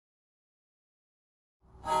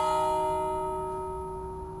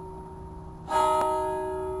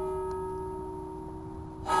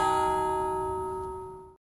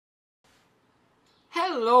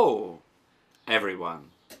Hello, everyone.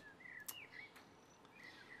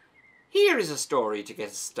 Here is a story to get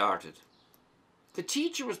us started. The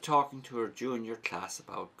teacher was talking to her junior class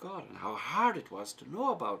about God and how hard it was to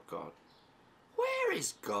know about God. Where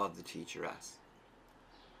is God? The teacher asked.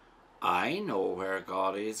 I know where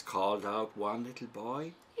God is, called out one little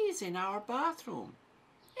boy. He's in our bathroom.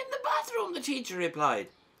 In the bathroom, the teacher replied.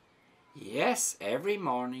 Yes, every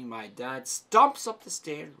morning my dad stomps up the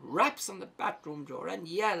stairs, raps on the bathroom door and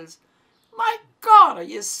yells, My God, are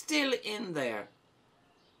you still in there?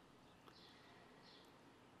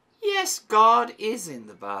 Yes, God is in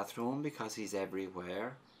the bathroom because he's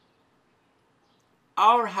everywhere.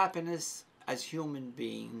 Our happiness as human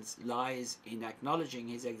beings lies in acknowledging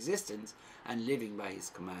his existence and living by his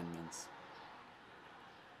commandments.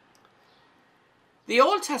 The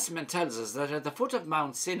Old Testament tells us that at the foot of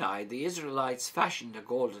Mount Sinai, the Israelites fashioned a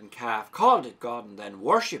golden calf, called it God, and then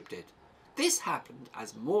worshipped it. This happened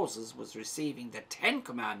as Moses was receiving the 10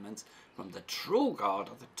 commandments from the true God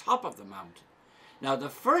at the top of the mountain. Now, the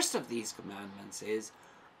first of these commandments is,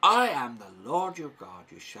 I am the Lord your God.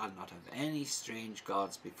 You shall not have any strange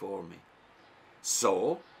gods before me.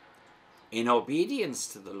 So, in obedience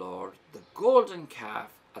to the Lord, the golden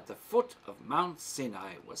calf at the foot of Mount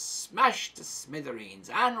Sinai was smashed to smithereens,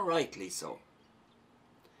 and rightly so.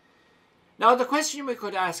 Now, the question we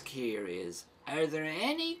could ask here is, are there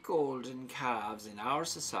any golden calves in our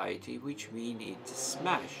society which we need to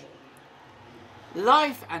smash?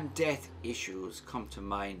 Life and death issues come to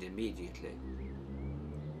mind immediately.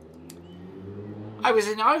 I was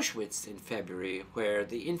in Auschwitz in February, where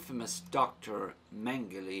the infamous Dr.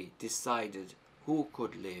 Mengele decided who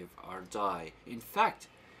could live or die. In fact,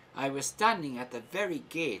 I was standing at the very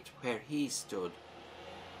gate where he stood.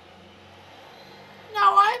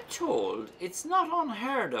 Now, I'm told it's not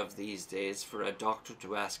unheard of these days for a doctor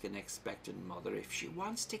to ask an expectant mother if she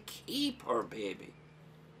wants to keep her baby.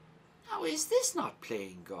 Now, is this not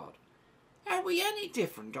playing God? Are we any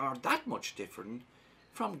different or that much different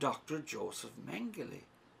from Dr. Joseph Mengele?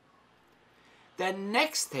 The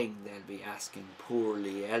next thing they'll be asking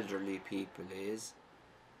poorly elderly people is,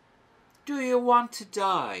 do you want to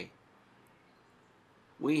die?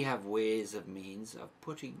 We have ways of means of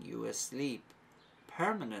putting you asleep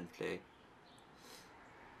permanently.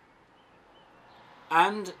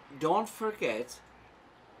 And don't forget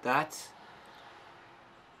that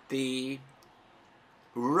the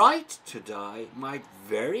right to die might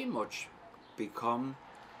very much become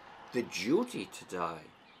the duty to die.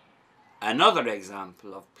 Another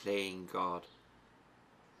example of playing God.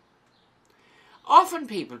 Often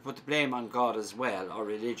people put the blame on God as well, or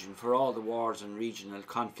religion, for all the wars and regional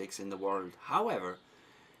conflicts in the world. However,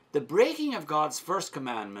 the breaking of God's first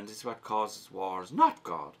commandment is what causes wars, not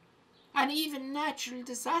God. And even natural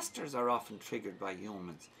disasters are often triggered by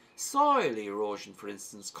humans. Soil erosion, for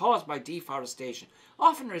instance, caused by deforestation,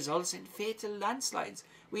 often results in fatal landslides.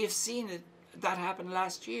 We have seen that happen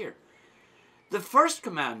last year. The first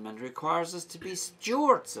commandment requires us to be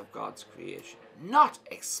stewards of God's creation, not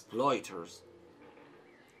exploiters.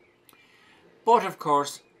 But of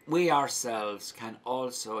course, we ourselves can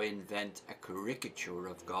also invent a caricature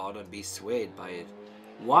of God and be swayed by it.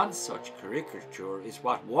 One such caricature is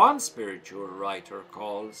what one spiritual writer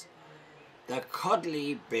calls the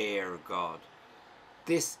cuddly bear God.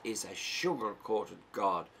 This is a sugar-coated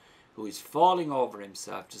God who is falling over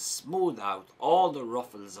himself to smooth out all the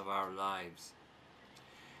ruffles of our lives.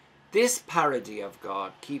 This parody of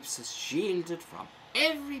God keeps us shielded from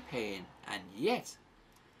every pain, and yet,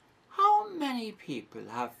 how many people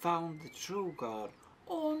have found the true God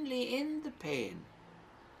only in the pain?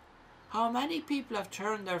 How many people have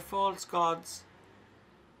turned from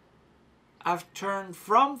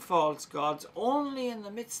false gods only in the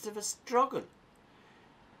midst of a struggle?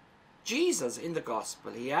 Jesus, in the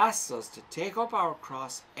gospel, he asks us to take up our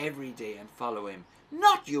cross every day and follow him,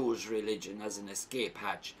 not use religion as an escape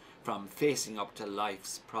hatch from facing up to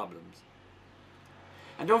life's problems.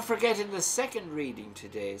 And don't forget, in the second reading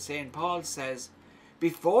today, St. Paul says,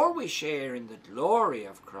 before we share in the glory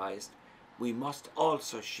of Christ, we must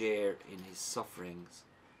also share in his sufferings.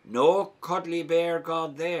 No cuddly bear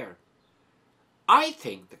God there. I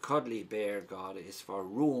think the cuddly bear God is for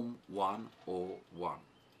room 101.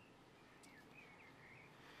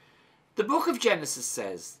 The book of Genesis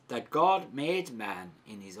says that God made man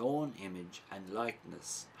in his own image and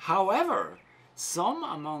likeness. However, some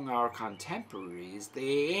among our contemporaries,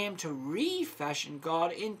 they aim to refashion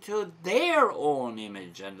God into their own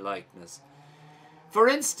image and likeness. For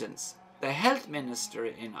instance, the health minister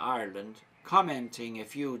in Ireland, commenting a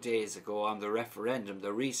few days ago on the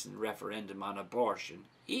recent referendum on abortion,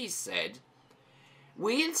 he said,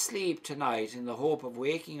 We'll sleep tonight in the hope of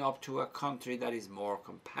waking up to a country that is more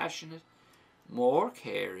compassionate, more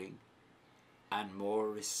caring, and more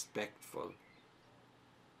respectful.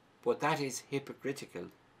 But that is hypocritical.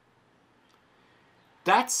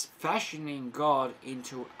 That's fashioning God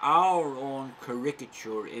into our own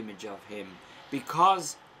caricature image of him,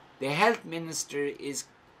 because the health minister is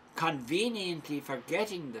conveniently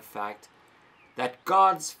forgetting the fact that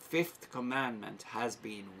God's fifth commandment has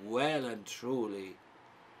been well and truly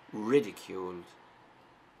ridiculed.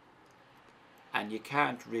 And you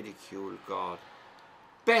can't ridicule God.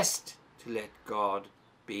 Best to let God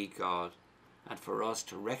be God, and for us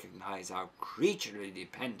to recognize our creaturely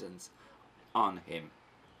dependence on him.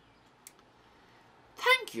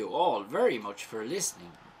 Thank you all very much for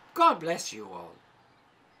listening. God bless you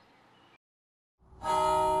all.